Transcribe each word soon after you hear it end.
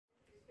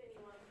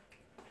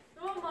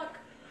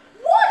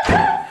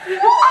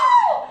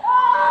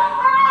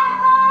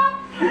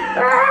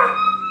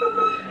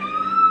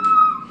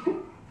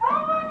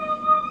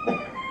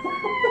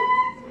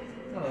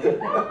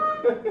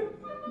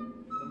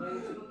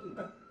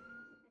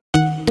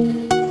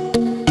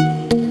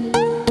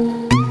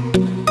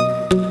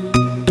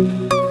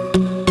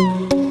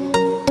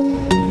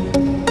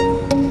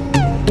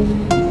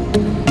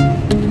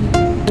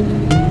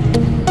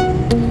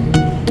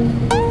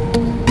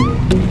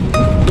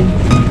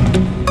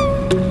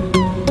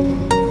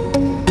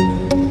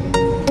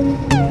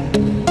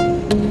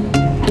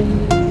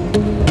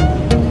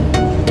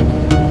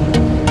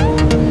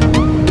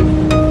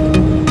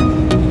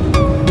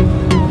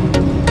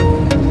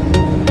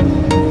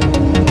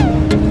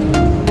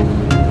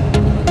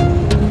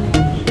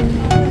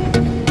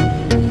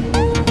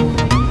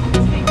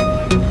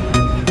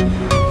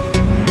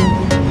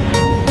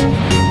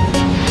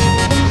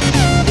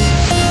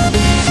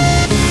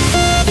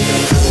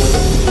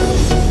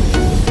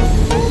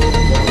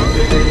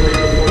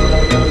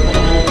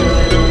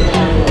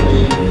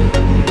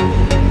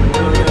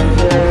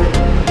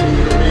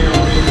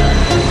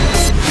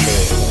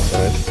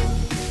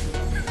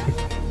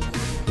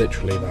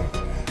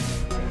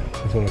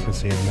That's all I can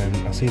see at the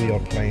moment. I see the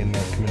odd plane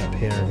coming up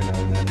here every now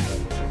and then,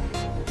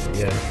 but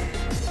yeah.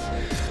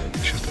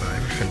 It's just about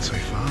everything so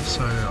far,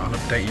 so I'll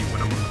update you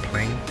when I'm on the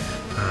plane.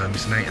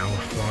 It's an 8-hour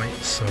flight,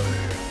 so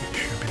it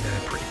should be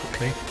there pretty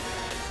quickly.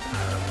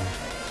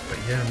 But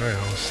yeah, no,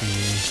 I'll see you.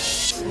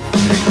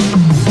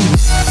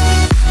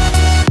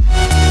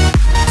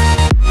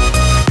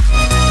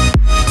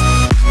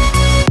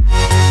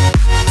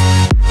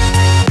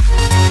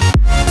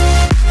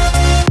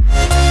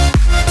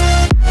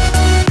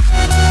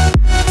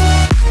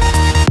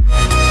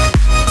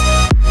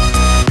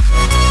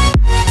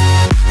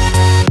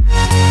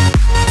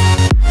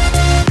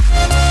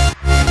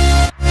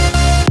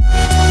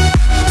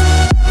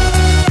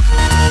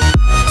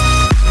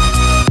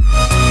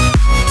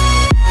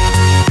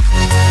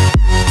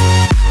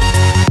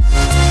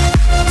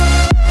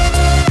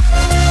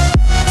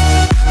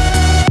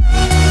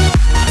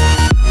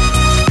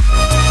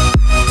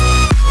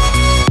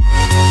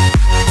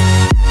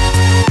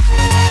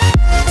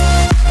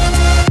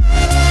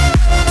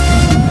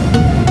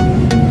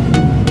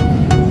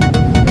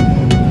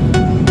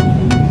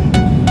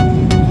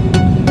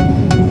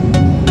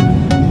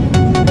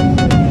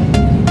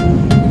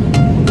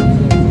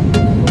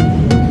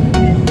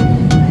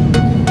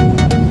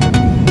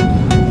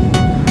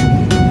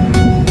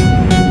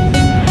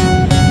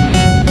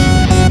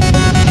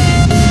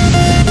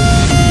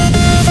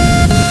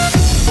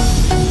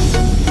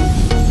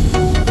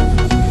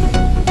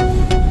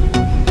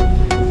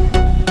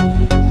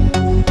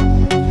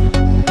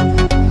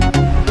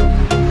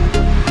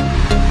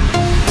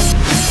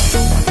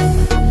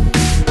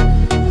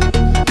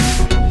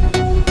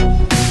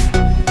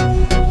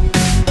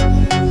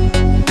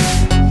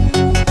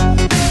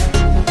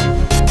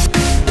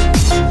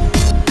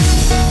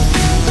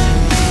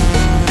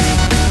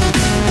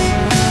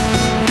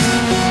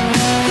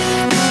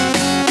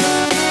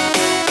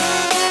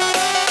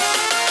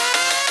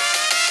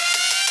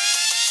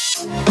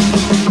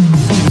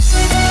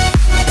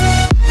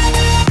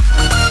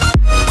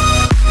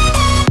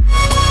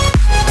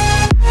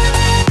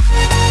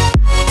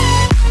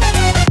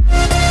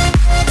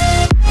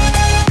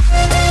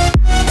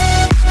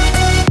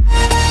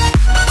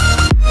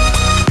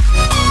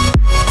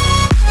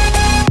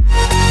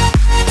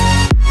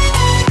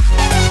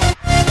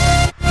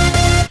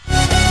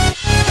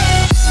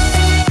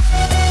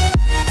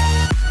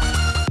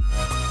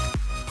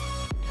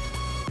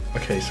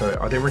 Okay, so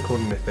I didn't record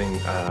anything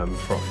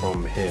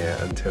from here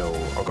until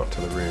I got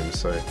to the room,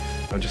 so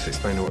I'm just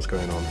explaining what's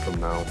going on from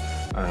now.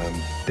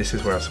 This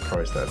is where I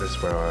surprised her. This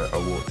is where I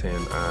walked in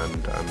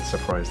and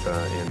surprised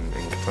her in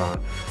Qatar,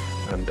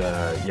 and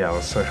yeah, I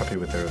was so happy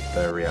with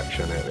their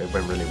reaction. It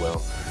went really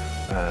well.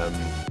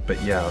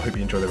 But yeah, I hope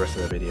you enjoy the rest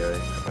of the video,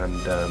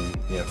 and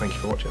yeah, thank you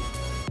for watching.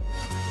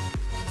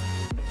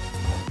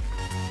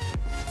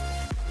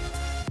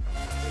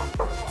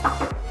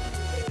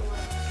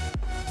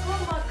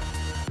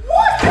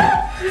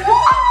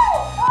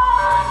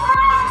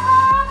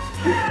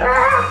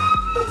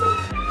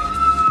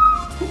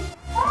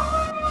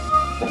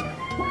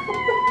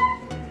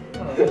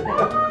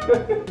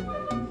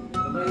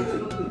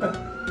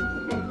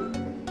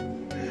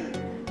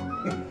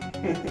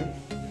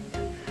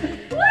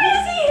 Why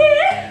is he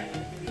here?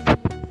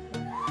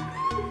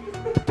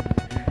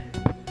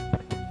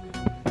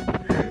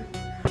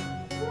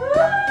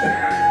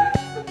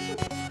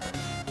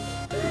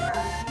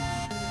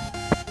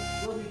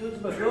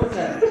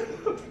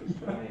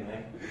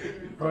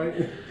 Right.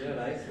 Yeah,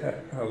 nice.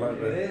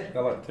 I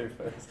like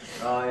Two-Face.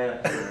 Oh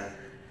yeah.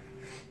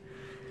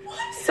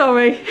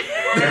 Sorry.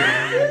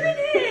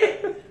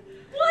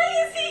 Why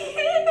is he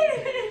here?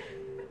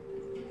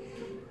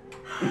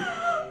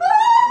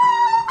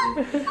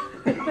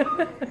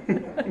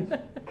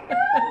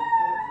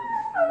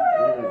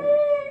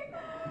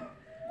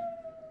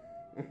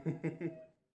 Yeah.